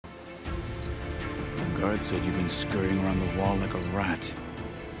guard said you've been scurrying around the wall like a rat.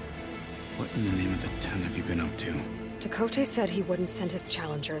 What in the name of the ten have you been up to? Tekotteh said he wouldn't send his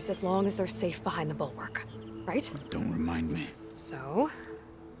challengers as long as they're safe behind the bulwark, right? Don't remind me. So,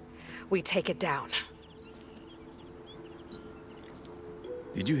 we take it down.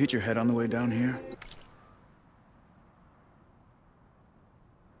 Did you hit your head on the way down here?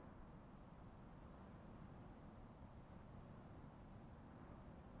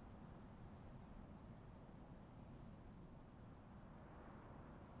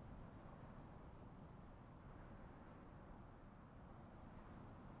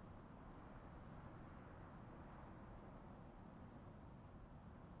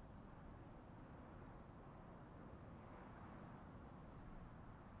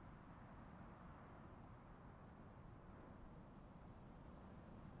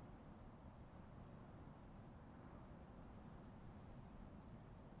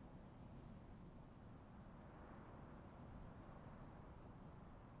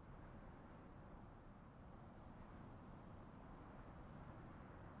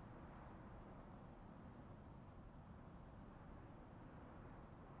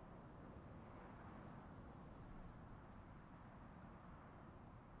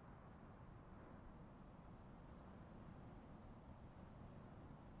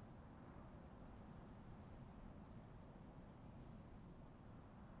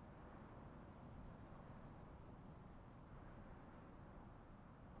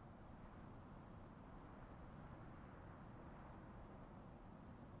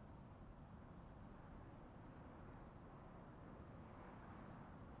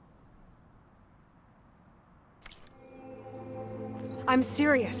 I'm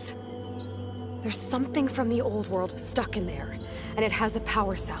serious. There's something from the old world stuck in there, and it has a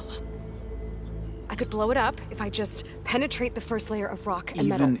power cell. I could blow it up if I just penetrate the first layer of rock and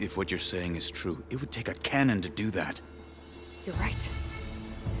metal. Even if what you're saying is true, it would take a cannon to do that. You're right.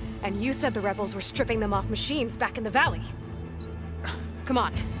 And you said the rebels were stripping them off machines back in the valley. Come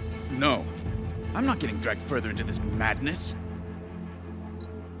on. No. I'm not getting dragged further into this madness.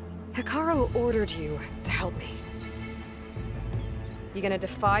 Hekarro ordered you to help me. You gonna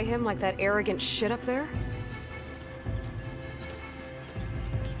defy him like that arrogant shit up there?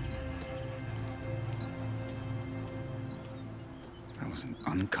 That was an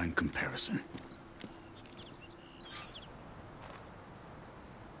unkind comparison.